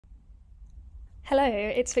Hello,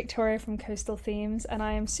 it's Victoria from Coastal Themes, and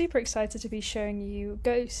I am super excited to be showing you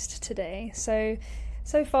Ghost today. So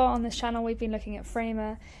far on this channel, we've been looking at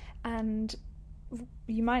Framer, and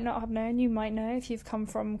you might not have known, you might know if you've come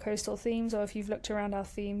from Coastal Themes or if you've looked around our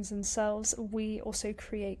themes themselves, we also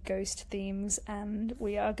create Ghost themes, and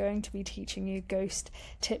we are going to be teaching you Ghost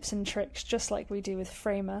tips and tricks just like we do with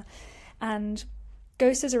Framer. And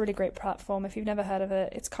Ghost is a really great platform. If you've never heard of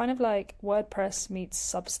it, it's kind of like WordPress meets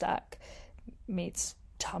Substack meets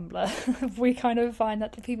Tumblr. We kind of find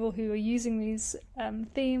that the people who are using these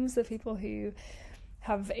themes, the people who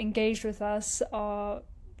have engaged with us, are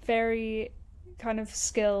very kind of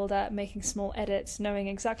skilled at making small edits, knowing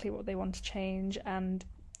exactly what they want to change. And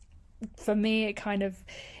for me,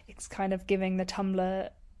 it's kind of giving the Tumblr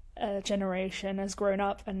generation has grown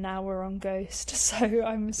up, and now we're on Ghost. So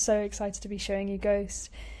I'm so excited to be showing you Ghost.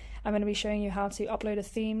 I'm going to be showing you how to upload a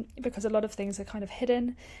theme, because a lot of things are kind of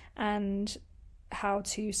hidden, and how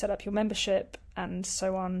to set up your membership and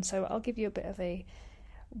so on. So I'll give you a bit of a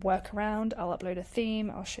workaround. I'll upload a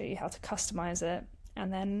theme, I'll show you how to customize it,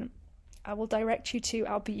 and then I will direct you to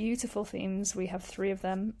our beautiful themes. We have 3 of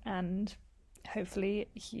them, and hopefully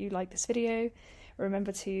you like this video.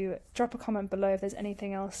 Remember to drop a comment below if there's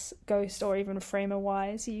anything else Ghost or even Framer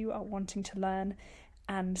wise you are wanting to learn,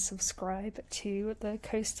 and subscribe to the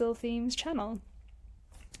Coastal Themes channel.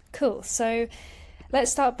 Cool, so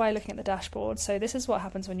let's start by looking at the dashboard. So this is what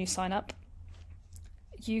happens when you sign up.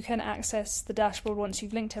 You can access the dashboard once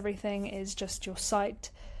you've linked everything, is just your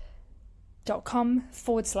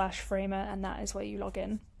site.com/Framer, and that is where you log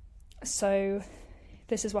in. So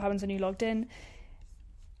this is what happens when you logged in.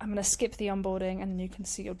 I'm going to skip the onboarding, and then you can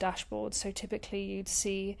see your dashboard. So typically you'd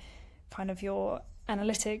see kind of your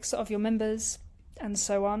analytics of your members and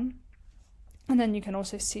so on. And then you can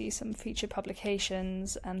also see some featured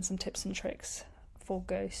publications and some tips and tricks for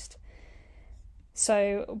Ghost.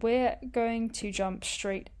 So we're going to jump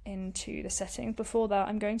straight into the settings. Before that,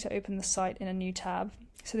 I'm going to open the site in a new tab.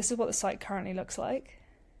 So this is what the site currently looks like.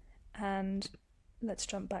 And let's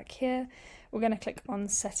jump back here. We're going to click on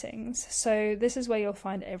settings. So this is where you'll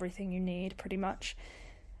find everything you need pretty much.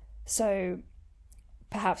 So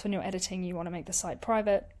perhaps when you're editing, you want to make the site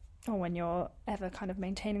private, or when you're ever kind of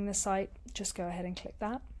maintaining the site, just go ahead and click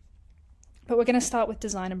that. But we're going to start with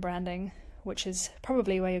design and branding, which is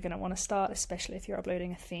probably where you're going to want to start, especially if you're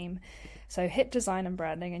uploading a theme. So hit design and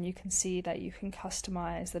branding, and you can see that you can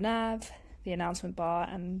customize the nav, the announcement bar,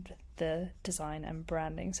 and the design and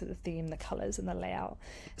branding, so the theme, the colors, and the layout.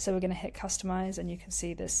 So we're going to hit customize, and you can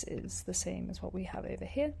see this is the same as what we have over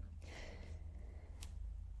here.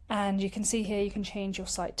 And you can see here you can change your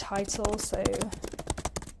site title, so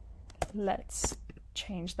let's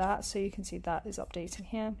change that. So you can see that is updating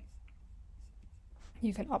here.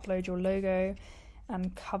 You can upload your logo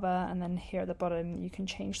and cover, and then here at the bottom you can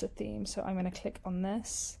change the theme. So I'm going to click on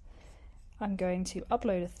this. I'm going to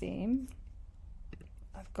upload a theme.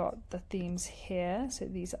 I've got the themes here, so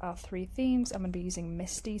these are our 3 themes. I'm going to be using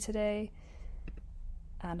Misty today,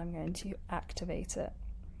 and I'm going to activate it.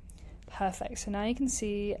 Perfect, so now you can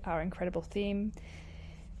see our incredible theme.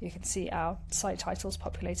 You can see our site titles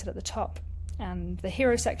populated at the top, and the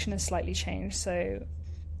hero section is slightly changed, so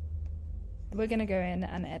we're going to go in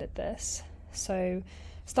and edit this. So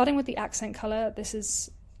starting with the accent color,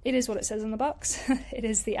 it is what it says in the box. It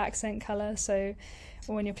is the accent color. So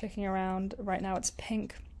when you're clicking around, right now it's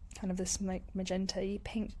pink, kind of this magenta-y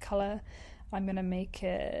pink color. I'm going to make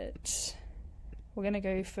it, we're going to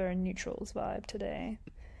go for a neutrals vibe today.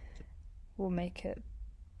 We'll make it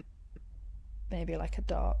maybe like a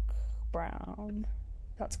dark brown.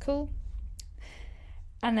 That's cool.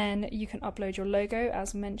 And then you can upload your logo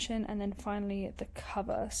as mentioned, and then finally the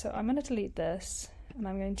cover. So I'm going to delete this, and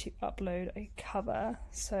I'm going to upload a cover.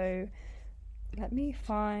 So let me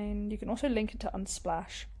find, you can also link it to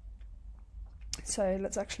Unsplash. So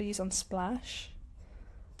let's actually use Unsplash.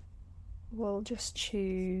 We'll just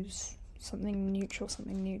choose something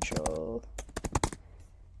neutral.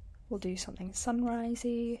 We'll do something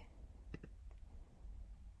sunrisey.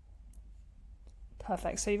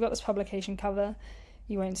 Perfect, so you've got this publication cover.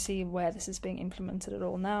 You won't see where this is being implemented at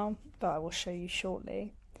all now, but I will show you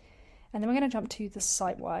shortly. And then we're going to jump to the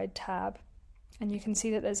site-wide tab, and you can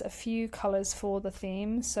see that there's a few colors for the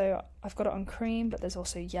theme. So I've got it on cream, but there's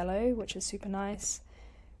also yellow, which is super nice,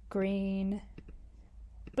 green,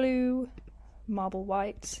 blue, marble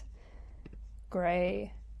white,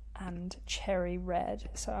 grey, and cherry red.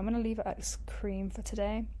 So I'm going to leave it as cream for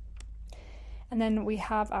today. And then we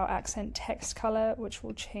have our accent text color, which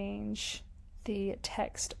will change the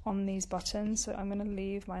text on these buttons. So I'm going to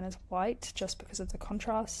leave mine as white just because of the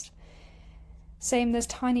contrast. Same, there's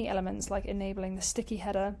tiny elements like enabling the sticky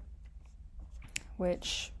header,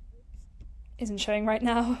 which isn't showing right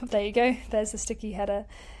now. There you go, there's the sticky header.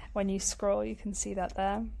 When you scroll, you can see that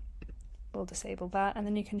there. We'll disable that, and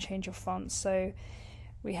then you can change your fonts. So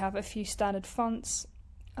we have a few standard fonts.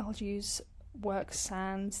 I'll use Work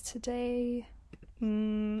Sans today.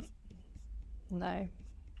 No.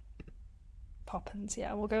 Poppins,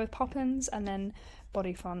 yeah, we'll go with Poppins, and then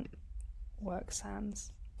body font, Work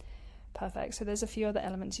Sans. Perfect, so there's a few other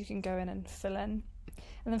elements you can go in and fill in.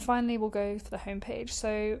 And then finally we'll go for the homepage.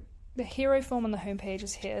 So the hero form on the homepage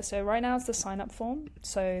is here. So right now it's the sign up form,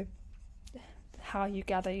 so how you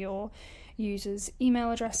gather your users'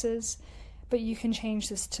 email addresses, but you can change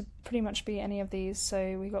this to pretty much be any of these.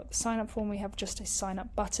 So we've got the sign up form, we have just a sign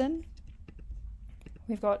up button,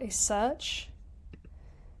 we've got a search,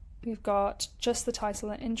 we've got just the title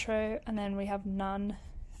and intro, and then we have none,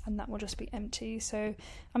 and that will just be empty. So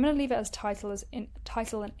I'm going to leave it as title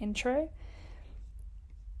and intro.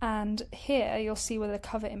 And here you'll see where the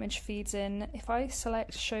cover image feeds in. If I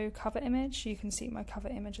select show cover image, you can see my cover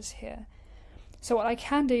image is here. So what I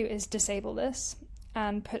can do is disable this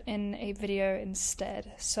and put in a video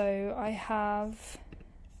instead. So I have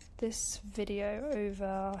this video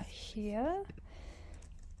over here.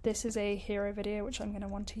 This is a hero video which I'm going to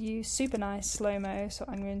want to use. Super nice, slow-mo. So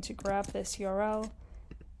I'm going to grab this URL,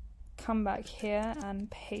 come back here and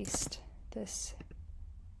paste this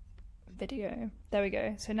video. There we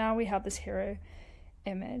go. So now we have this hero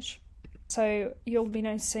image. So you'll be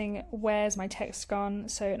noticing, where's my text gone?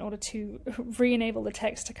 So in order to re-enable the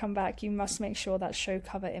text to come back, you must make sure that show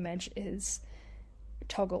cover image is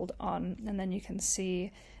toggled on, and then you can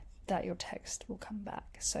see that your text will come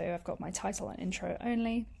back. So I've got my title and intro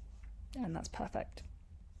only, and that's perfect.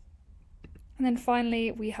 And then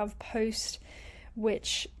finally we have post,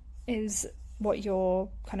 which is what your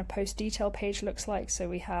kind of post detail page looks like. So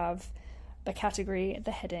we have the category,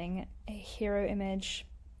 the heading, a hero image,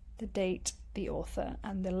 the date, the author,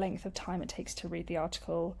 and the length of time it takes to read the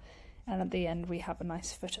article. And at the end we have a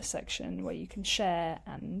nice footer section where you can share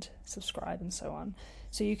and subscribe and so on.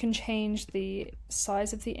 So you can change the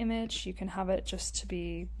size of the image, you can have it just to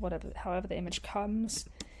be however the image comes,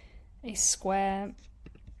 a square,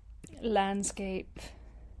 landscape,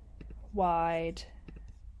 wide,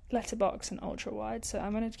 letterbox, and ultra wide. So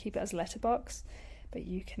I'm going to keep it as letterbox, but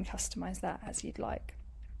you can customize that as you'd like.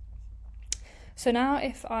 So now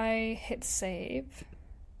if I hit save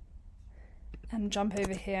and jump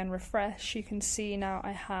over here and refresh, you can see now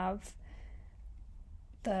I have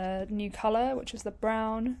the new color, which is the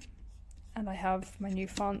brown, and I have my new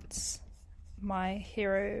fonts, my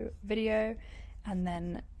hero video, and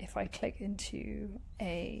then if I click into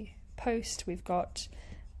a post, we've got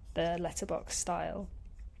the letterbox style.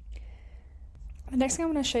 The next thing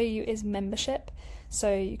I'm going to show you is membership.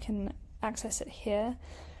 So you can access it here,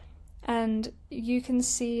 and you can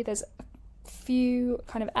see there's a few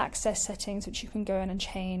kind of access settings which you can go in and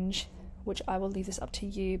change, which I will leave this up to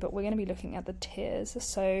you, but we're going to be looking at the tiers.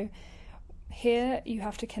 So here you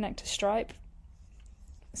have to connect to Stripe.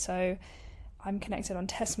 So I'm connected on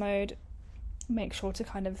test mode. Make sure to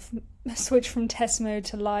kind of switch from test mode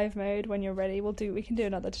to live mode when you're ready. We can do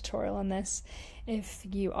another tutorial on this if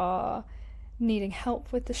you are needing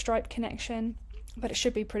help with the Stripe connection, but it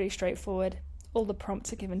should be pretty straightforward. All the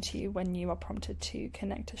prompts are given to you when you are prompted to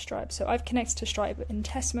connect to Stripe. So I've connected to Stripe in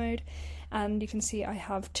test mode, and you can see I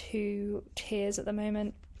have 2 tiers at the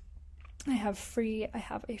moment. I have free, I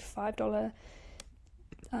have a $5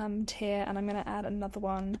 tier, and I'm going to add another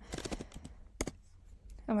one.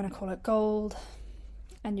 I'm going to call it gold,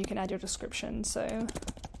 and you can add your description. So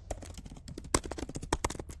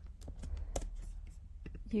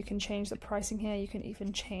you can change the pricing here, you can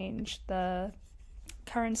even change the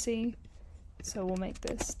currency. So we'll make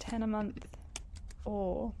this 10 a month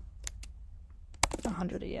or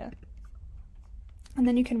 100 a year. And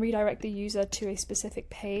then you can redirect the user to a specific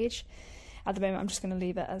page. At the moment I'm just going to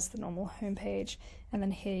leave it as the normal home page, and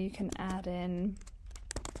then here you can add in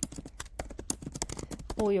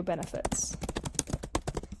all your benefits.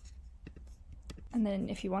 And then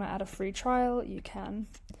if you want to add a free trial, you can.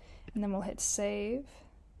 And then we'll hit save.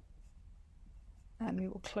 And we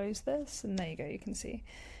will close this, and there you go, you can see.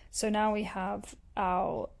 So now we have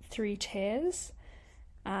our 3 tiers,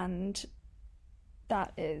 and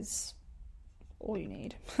that is all you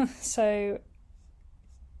need. So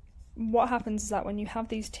what happens is that when you have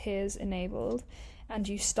these tiers enabled and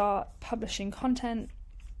you start publishing content,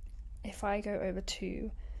 if I go over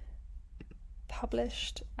to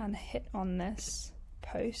published and hit on this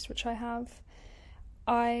post, which I have,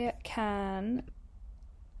 I can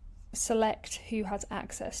select who has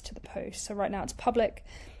access to the post. So right now it's public,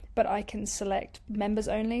 but I can select members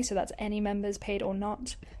only, so that's any members, paid or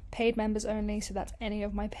not. Paid members only, so that's any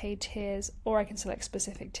of my paid tiers, or I can select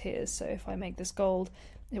specific tiers. So if I make this gold,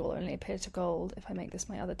 it will only appear to gold. If I make this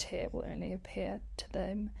my other tier, it will only appear to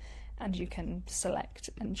them. And you can select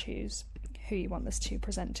and choose who you want this to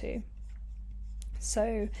present to.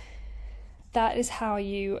 So that is how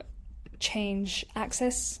you change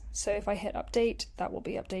access. So if I hit update, that will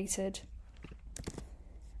be updated,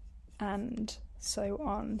 and so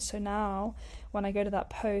on. So now when I go to that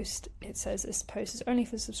post, it says this post is only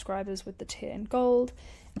for subscribers with the tier in gold,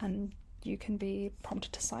 and you can be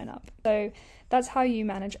prompted to sign up. So that's how you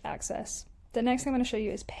manage access. The next thing I'm going to show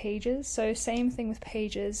you is pages. So same thing with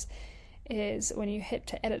pages is when you hit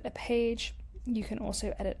to edit a page, you can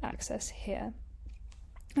also edit access here.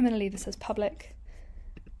 I'm going to leave this as public,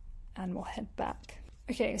 and we'll head back.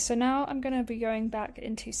 Okay, so now I'm going to be going back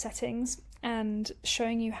into settings and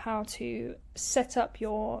showing you how to set up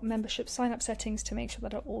your membership sign-up settings to make sure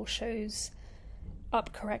that it all shows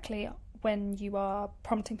up correctly when you are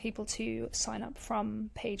prompting people to sign up from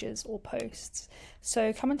pages or posts.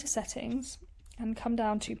 So come into settings and come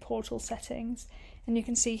down to portal settings, and you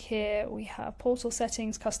can see here we have portal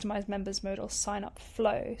settings, customize members mode, or sign up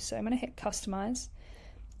flow. So I'm going to hit customize,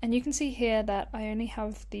 and you can see here that I only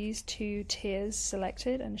have these 2 tiers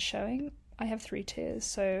selected and showing. I have 3 tiers,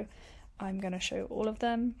 so I'm going to show all of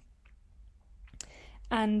them,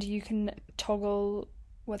 and you can toggle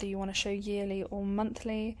whether you want to show yearly or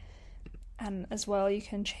monthly, and as well you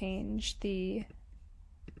can change the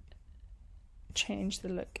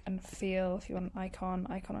look and feel. If you want an icon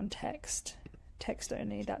on text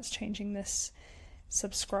only, that's changing this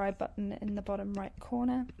subscribe button in the bottom right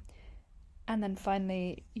corner, and then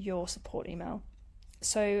finally your support email.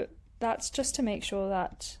 So that's just to make sure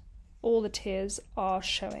that all the tiers are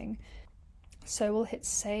showing. So we'll hit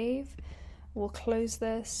save, we'll close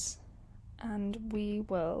this, and we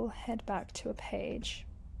will head back to a page.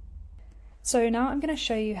 So now I'm going to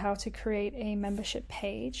show you how to create a membership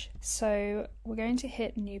page. So we're going to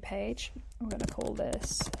hit new page. We're going to call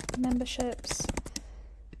this memberships.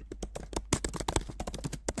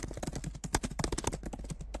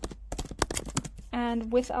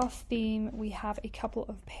 And with our theme, we have a couple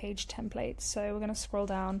of page templates. So we're going to scroll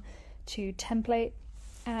down to template,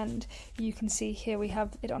 and you can see here we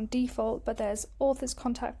have it on default, but there's authors,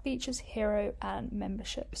 contact features, hero, and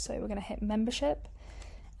membership. So we're going to hit membership,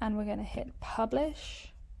 and we're going to hit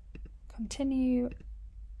publish, continue,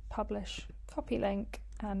 publish, copy link,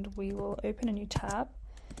 and we will open a new tab.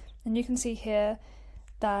 And you can see here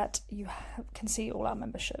that you can see all our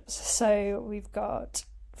memberships. So we've got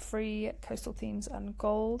free, coastal themes, and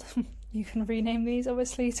gold. You can rename these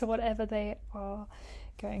obviously to whatever they are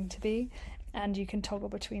going to be, and you can toggle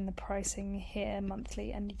between the pricing here,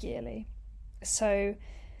 monthly and yearly. So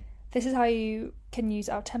this is how you can use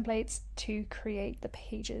our templates to create the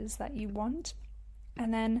pages that you want.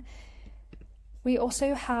 And then we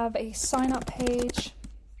also have a sign up page.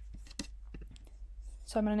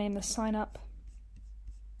 So I'm going to name this sign up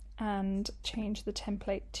and change the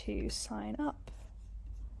template to sign up.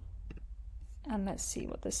 And let's see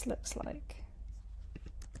what this looks like.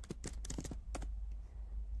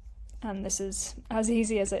 And this is as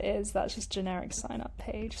easy as it is, that's just generic sign up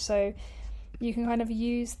page. So you can kind of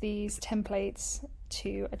use these templates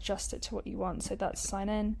to adjust it to what you want. So that's sign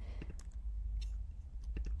in.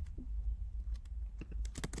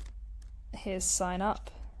 Here's sign up.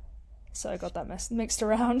 So I got that mixed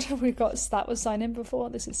around. That was sign in before,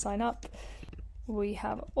 this is sign up. We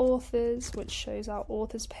have authors, which shows our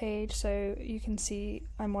authors page. So you can see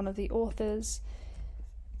I'm one of the authors.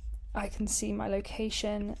 I can see my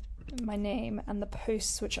location, my name, and the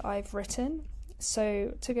posts which I've written.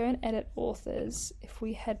 So to go and edit authors, if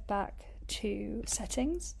we head back to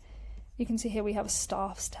settings, you can see here we have a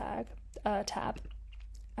staffs tab,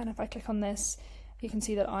 and if I click on this, you can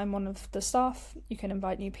see that I'm one of the staff. You can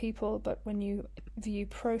invite new people, but when you view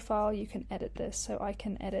profile, you can edit this. So I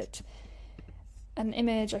can edit an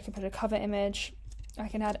image, I can put a cover image, I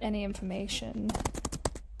can add any information.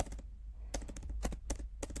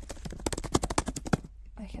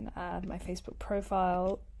 I can add my Facebook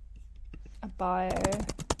profile, a bio,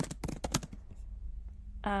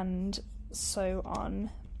 and so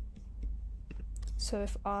on. So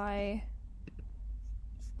if I,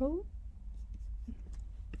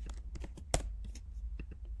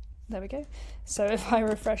 there we go. So if I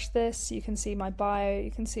refresh this, you can see my bio,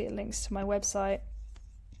 you can see it links to my website,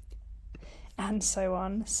 and so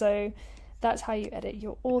on. So that's how you edit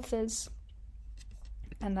your authors,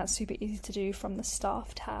 and that's super easy to do from the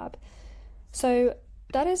staff tab. So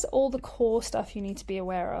that is all the core stuff you need to be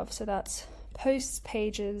aware of. So that's posts,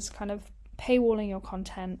 pages, kind of paywalling your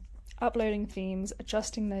content, uploading themes,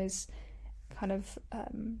 adjusting those kind of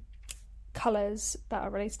colours that are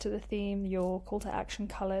related to the theme, your call to action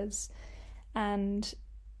colours, and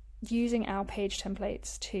using our page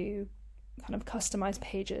templates to kind of customize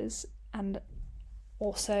pages, and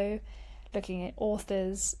also looking at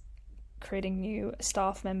authors, creating new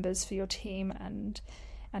staff members for your team, and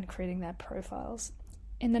creating their profiles.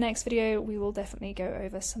 In the next video, we will definitely go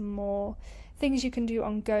over some more things you can do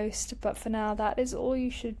on Ghost, but for now, that is all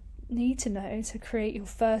you should need to know to create your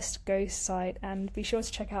first Ghost site. And be sure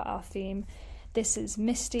to check out our theme. This is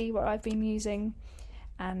Misty, what I've been using,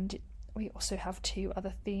 and we also have 2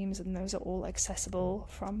 other themes, and those are all accessible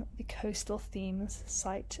from the Coastal Themes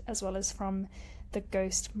site, as well as from the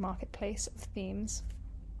Ghost marketplace of themes.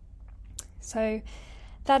 So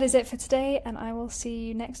that is it for today, and I will see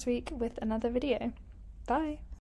you next week with another video. Bye!